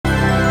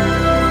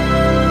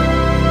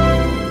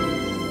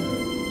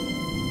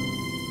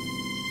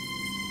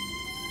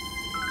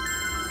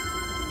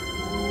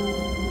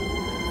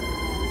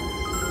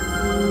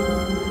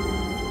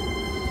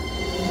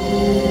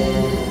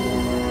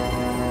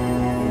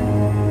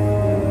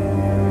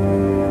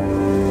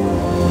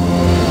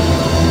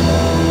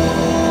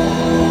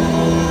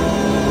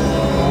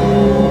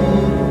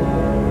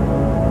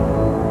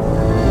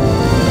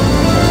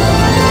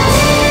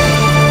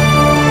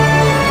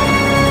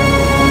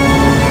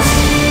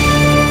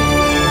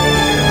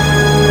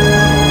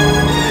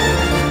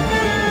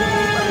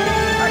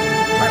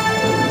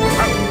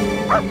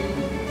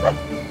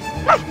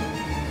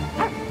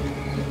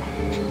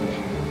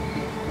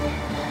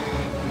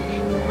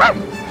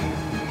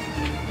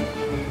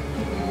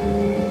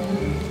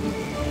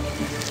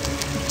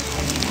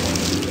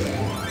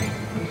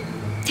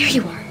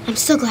I'm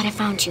so glad I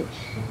found you.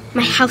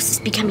 My house is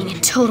becoming a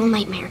total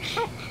nightmare.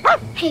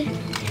 Hey,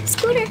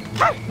 Scooter.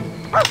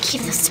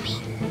 Give this to me.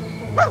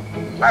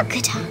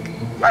 Good dog.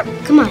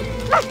 Come on.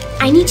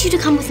 I need you to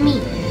come with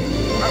me.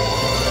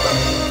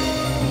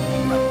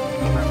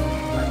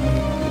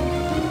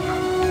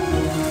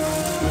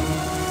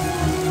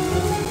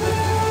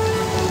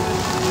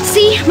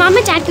 See, Mom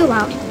and Dad go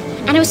out,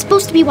 and I was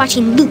supposed to be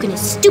watching Luke and his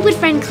stupid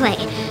friend Clay.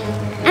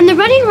 And they're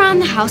running around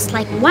the house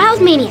like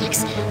wild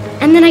maniacs.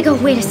 And then I go,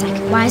 wait a sec,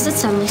 why is it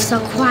suddenly so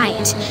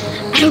quiet?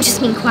 I don't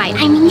just mean quiet,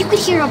 I mean you could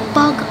hear a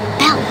bug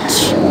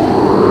belch.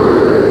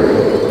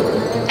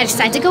 I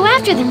decide to go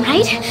after them,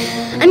 right?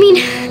 I mean,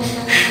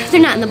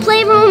 they're not in the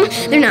playroom,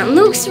 they're not in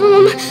Luke's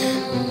room.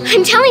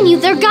 I'm telling you,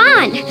 they're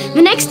gone.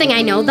 The next thing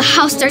I know, the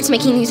house starts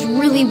making these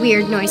really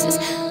weird noises.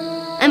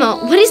 I'm all,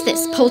 what is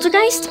this,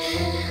 poltergeist?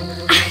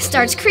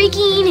 Starts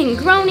creaking and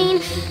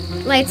groaning.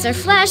 Lights are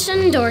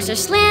flashing, doors are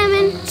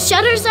slamming,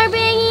 shutters are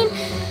banging.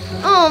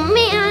 Oh,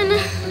 man.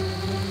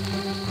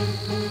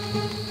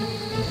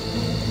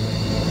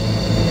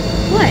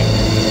 What?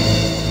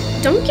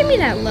 Don't give me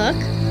that look.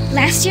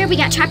 Last year, we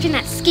got trapped in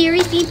that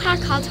scary theme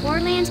park called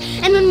Horrorland,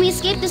 and when we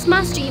escaped, this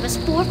monster gave us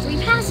 4 free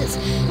passes.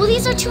 Well,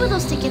 these are 2 of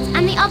those tickets,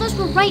 and the others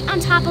were right on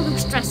top of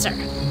Luke's dresser.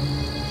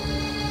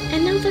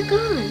 And now they're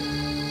gone.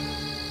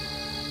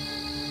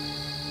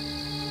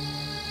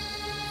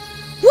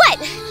 What?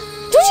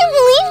 Don't you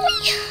believe me?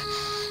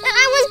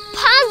 I was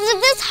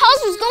positive this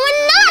house was going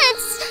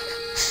nuts.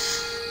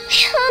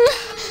 Man,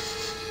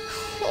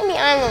 maybe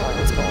I'm the one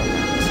that's going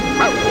nuts.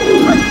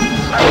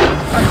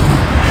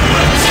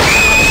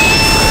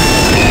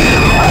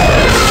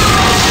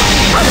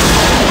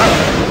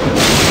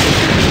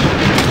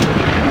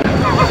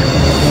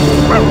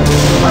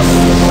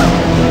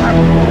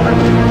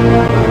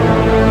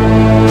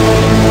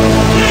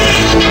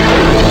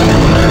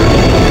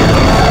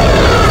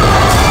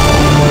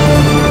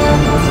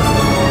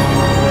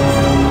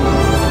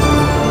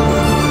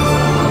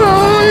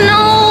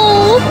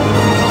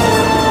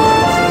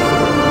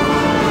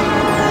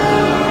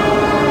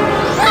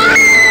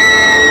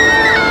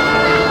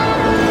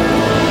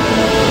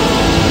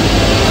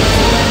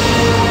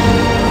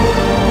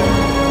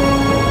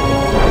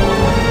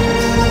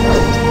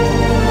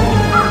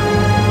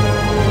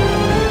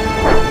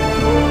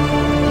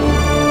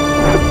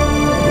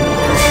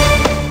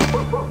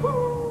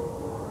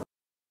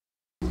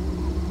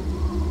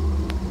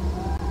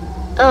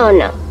 Oh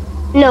no,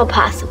 no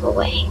possible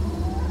way.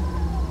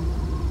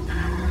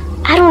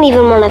 I don't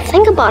even want to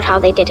think about how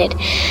they did it,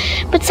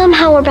 but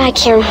somehow we're back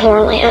here in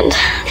Horrorland.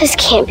 This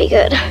can't be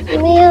good.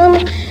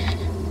 Man,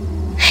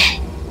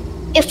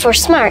 if we're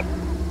smart,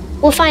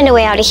 we'll find a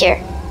way out of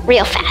here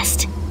real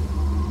fast.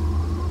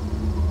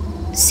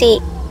 See,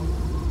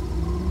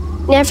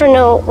 never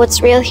know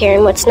what's real here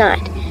and what's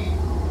not.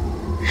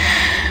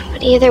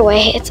 But either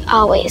way, it's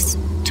always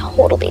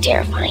totally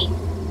terrifying.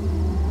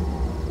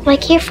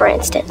 Like here, for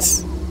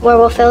instance.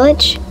 Werewolf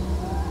Village? Yeah,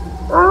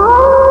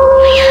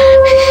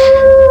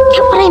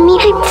 but I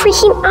mean, I'm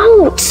freaking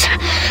out.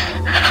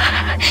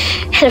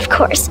 And of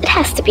course, it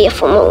has to be a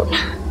full moon.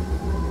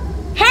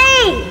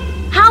 Hey!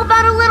 How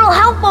about a little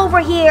help over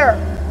here?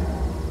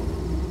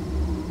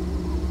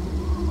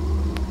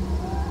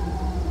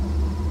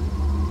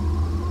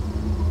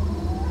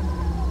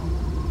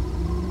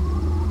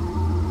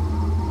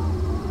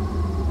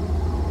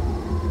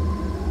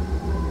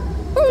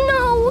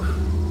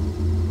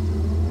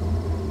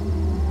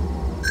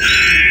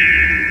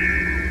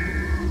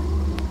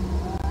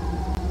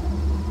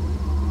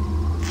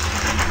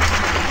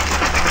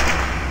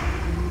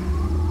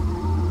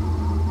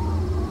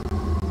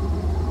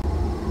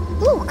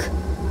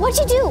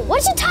 What'd you do?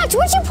 What'd you touch?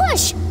 What'd you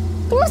push?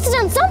 You must have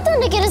done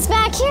something to get us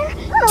back here. 2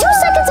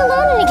 seconds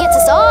alone and it gets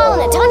us all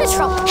in a ton of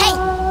trouble. Hey,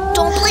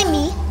 don't blame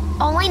me.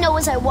 All I know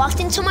is I walked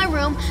into my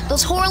room,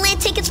 those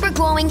Horrorland tickets were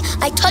glowing,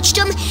 I touched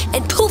them,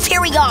 and poof,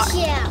 here we are.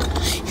 Yeah.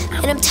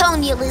 And I'm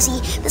telling you, Lizzie,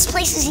 this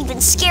place is even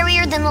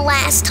scarier than the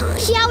last time.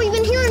 Yeah, we've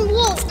been hearing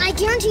wolves, and I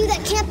guarantee you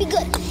that can't be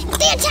good. If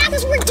they attack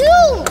us, we're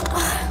doomed.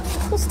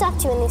 Who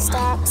stopped you in these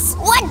stops?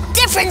 What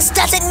difference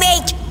does it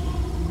make?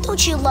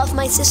 Don't you love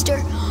my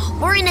sister?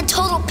 We're in a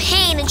total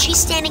pain and she's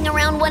standing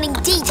around wanting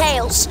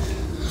details.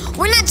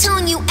 We're not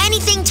telling you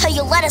anything till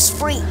you let us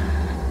free.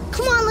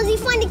 Come on, Lizzie,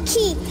 find a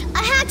key,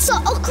 a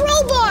hacksaw, a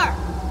crowbar.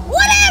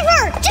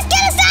 Whatever! Just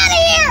get us out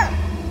of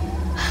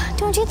here!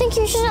 Don't you think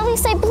you should at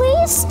least say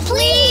please?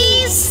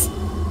 Please!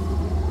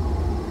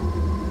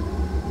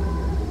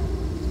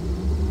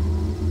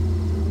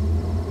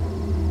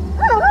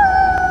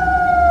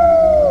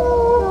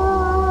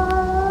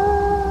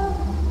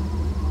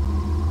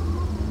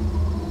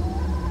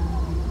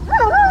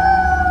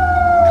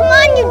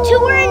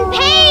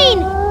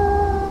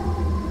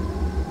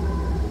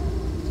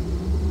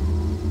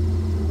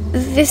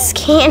 This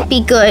can't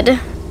be good.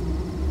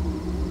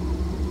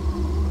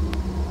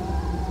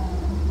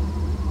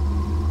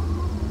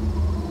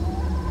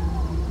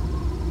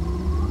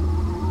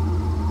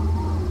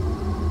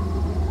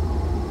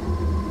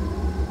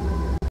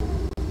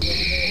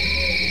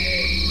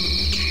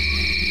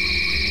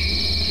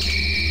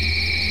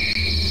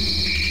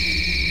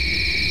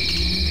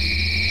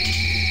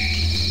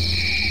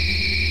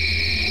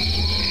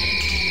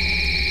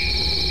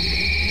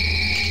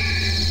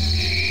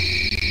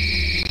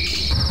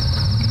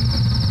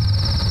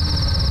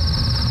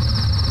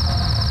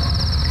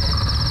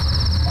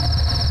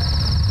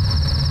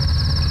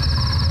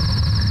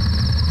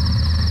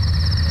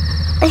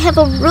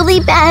 have a really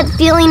bad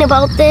feeling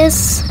about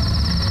this.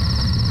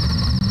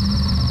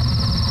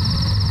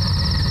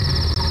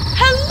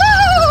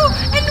 Hello,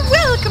 and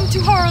welcome to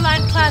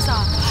Horrorland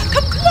Plaza.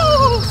 Come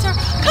closer,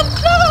 come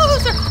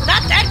closer.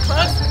 Not that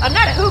close. I'm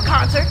not a Who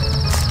concert.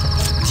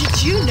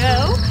 Did you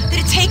know that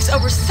it takes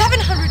over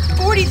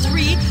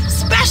 743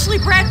 specially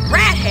bred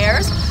rat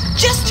hairs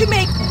just to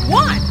make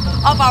one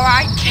of our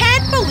I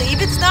can't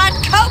believe it's not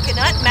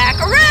coconut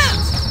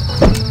macaroons?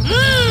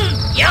 Mmm,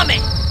 yummy.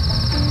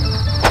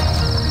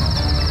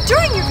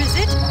 During your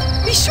visit,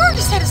 be sure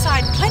to set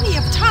aside plenty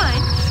of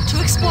time to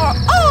explore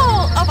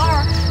all of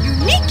our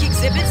unique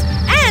exhibits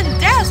and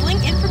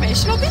dazzling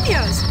informational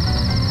videos.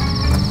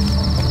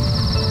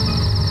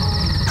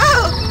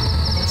 Oh,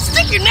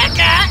 stick your neck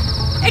out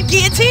at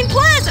Guillotine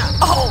Plaza.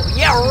 Oh,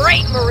 yeah,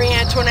 right, Marie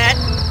Antoinette.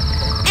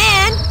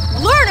 And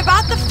learn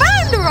about the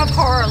founder of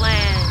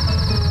Horrorland.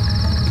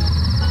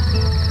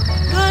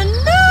 The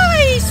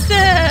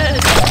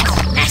nicest,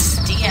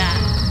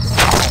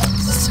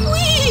 nastiest,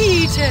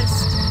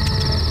 sweetest,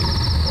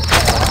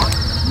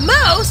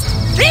 most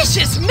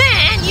vicious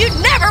man you'd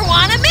never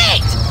want to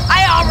meet.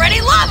 I already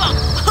love him.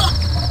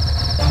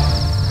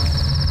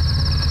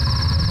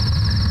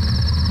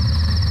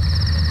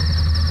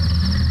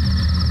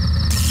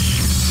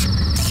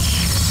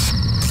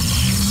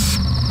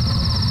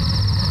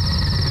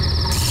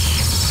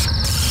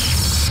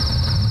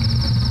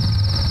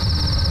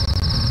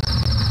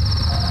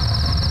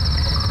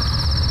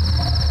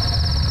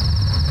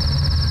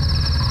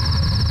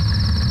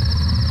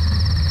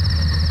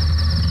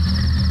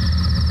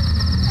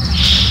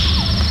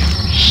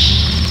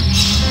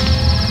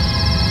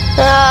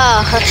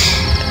 Oh,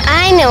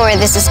 I know where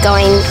this is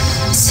going.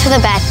 To the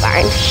back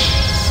barn.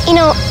 You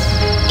know,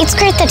 it's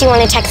great that you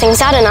want to check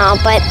things out and all,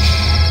 but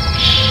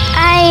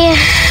I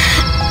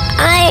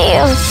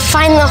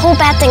find the whole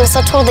bat thing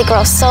so totally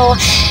gross. So,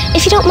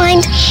 if you don't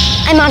mind,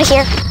 I'm out of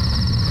here.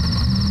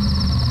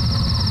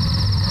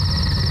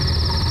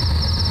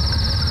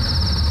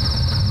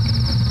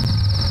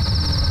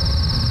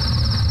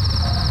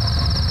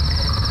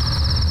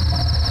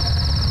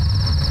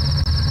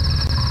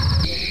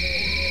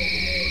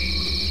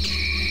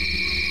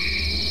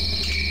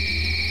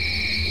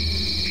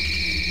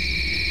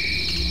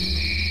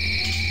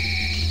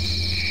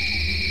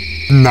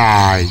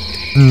 Night,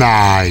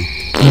 night,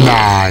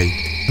 night,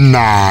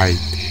 night.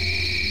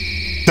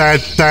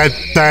 That.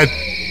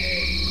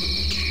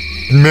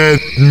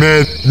 Mid.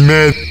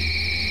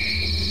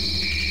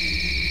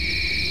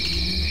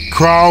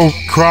 Crow.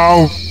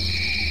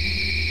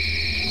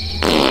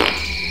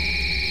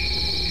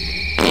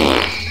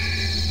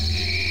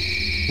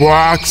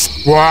 Wax.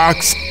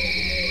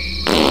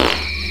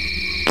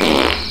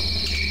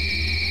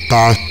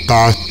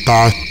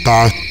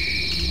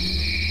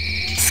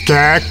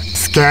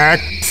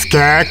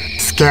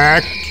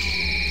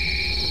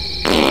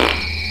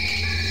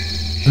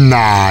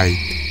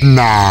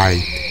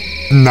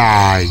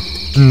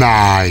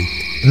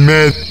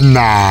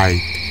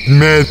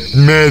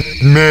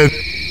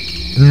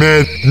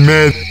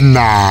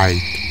 Dot. Skak.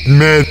 Night.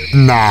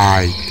 Midnight.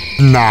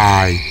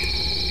 Night.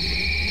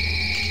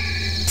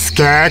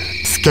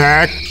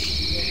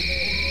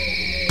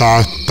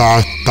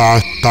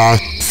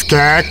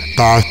 Skak.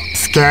 Dot.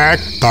 Skak.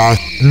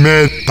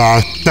 Mid.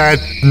 That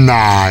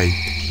night.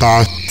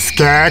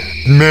 Skak.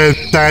 Mid.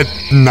 That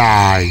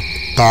night.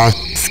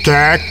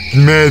 Skak.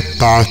 Mid.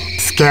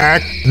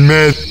 Skak.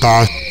 Mid.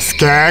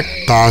 Skak.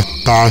 Dot.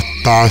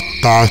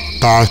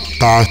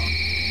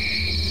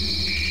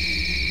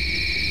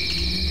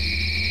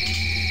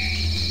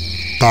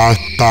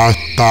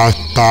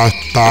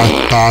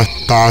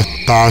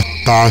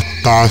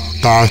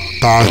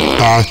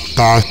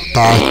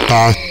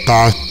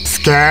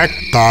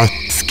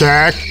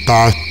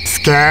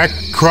 Skak.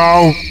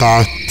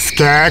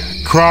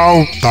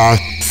 Crow.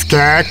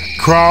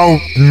 Crow.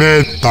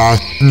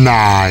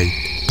 Midnight.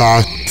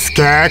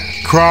 Skak.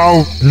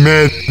 Crow.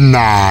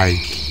 Midnight.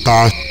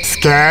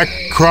 Skak.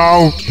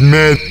 Crow.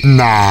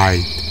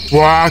 Midnight.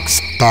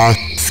 Wax.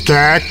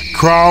 Skak.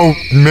 Crow.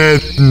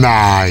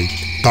 Midnight.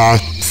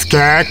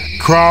 Skak.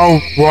 Crow.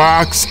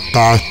 Wax.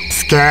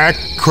 Skak.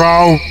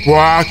 Crow.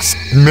 Wax.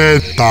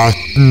 Midnight.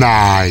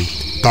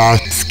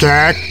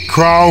 Skak.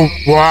 Crow.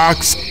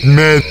 Wax.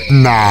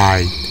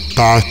 Midnight.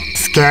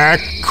 Skak.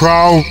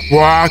 Crow.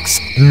 Wax.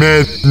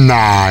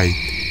 Midnight.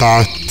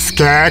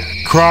 Skak.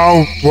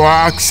 Crow.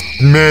 Wax.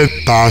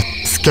 Midnight.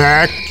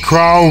 Skak.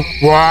 Crow.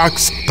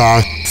 Wax.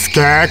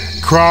 Skak.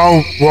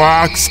 Crow.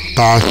 Wax.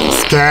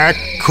 Skak.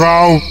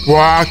 Crow.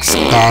 Wax.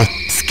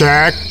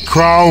 Skak.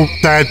 Crow.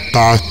 That.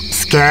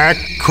 Skak.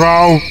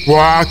 Crow.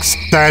 Wax.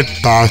 That.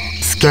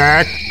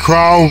 Skak.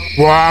 Crow.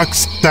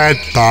 Wax. That.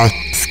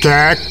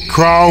 Skak.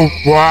 Crow.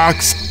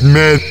 Wax.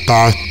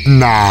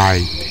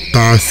 Midnight.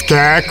 The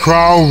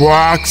Scarecrow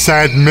walks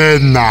at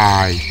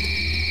midnight.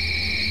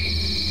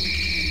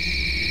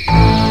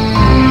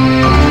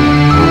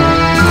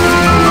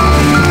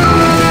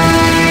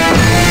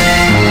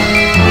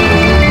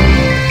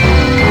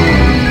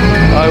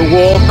 I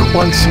walk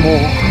once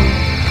more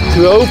to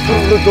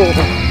open the door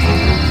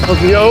of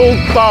the old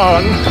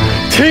barn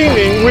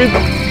teeming with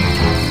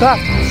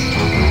bats.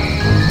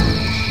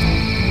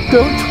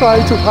 Don't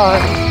try to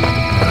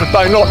hide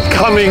by not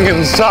coming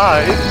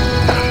inside.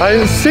 I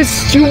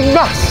insist you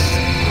must.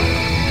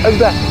 And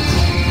that.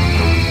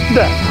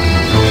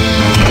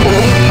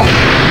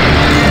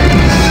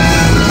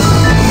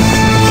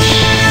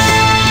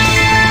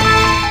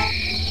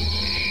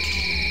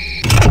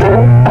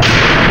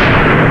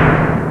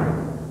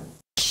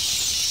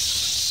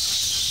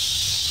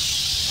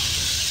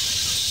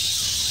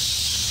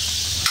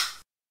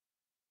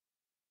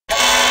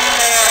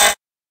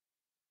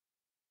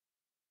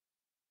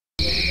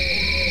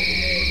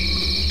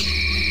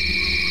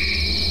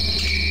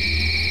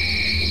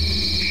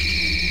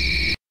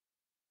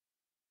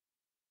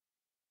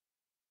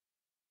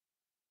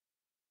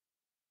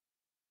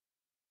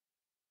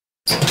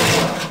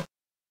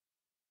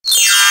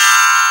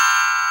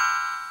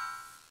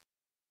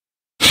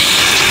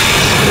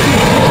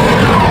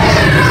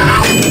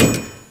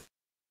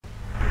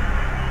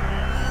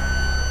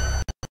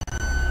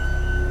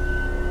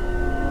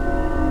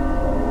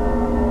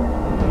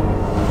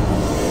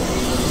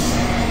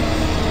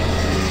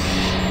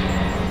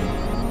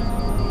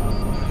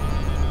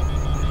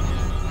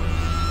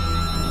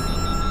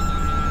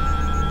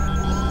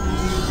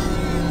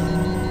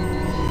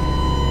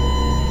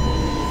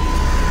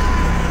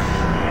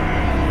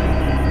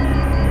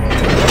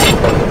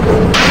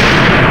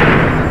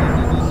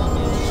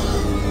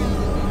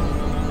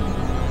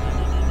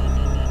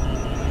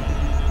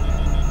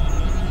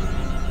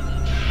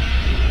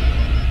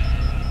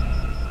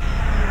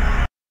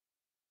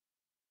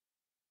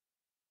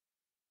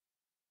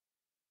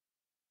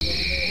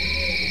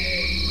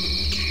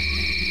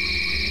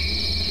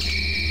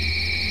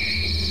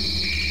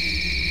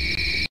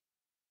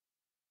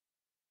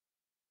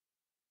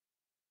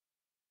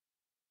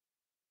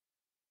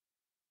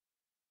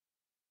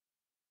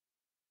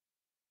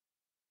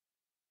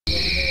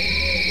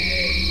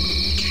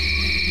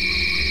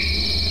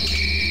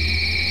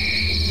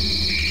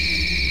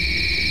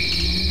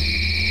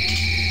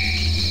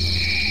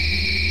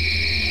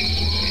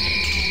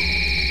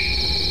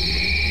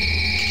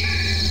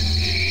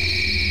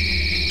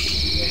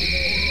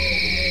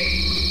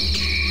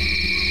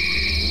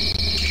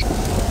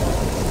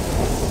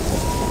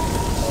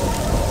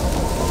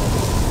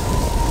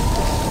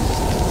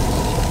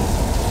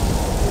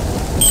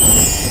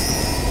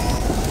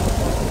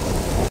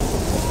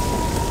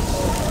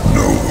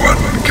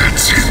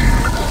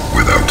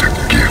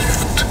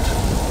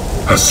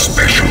 A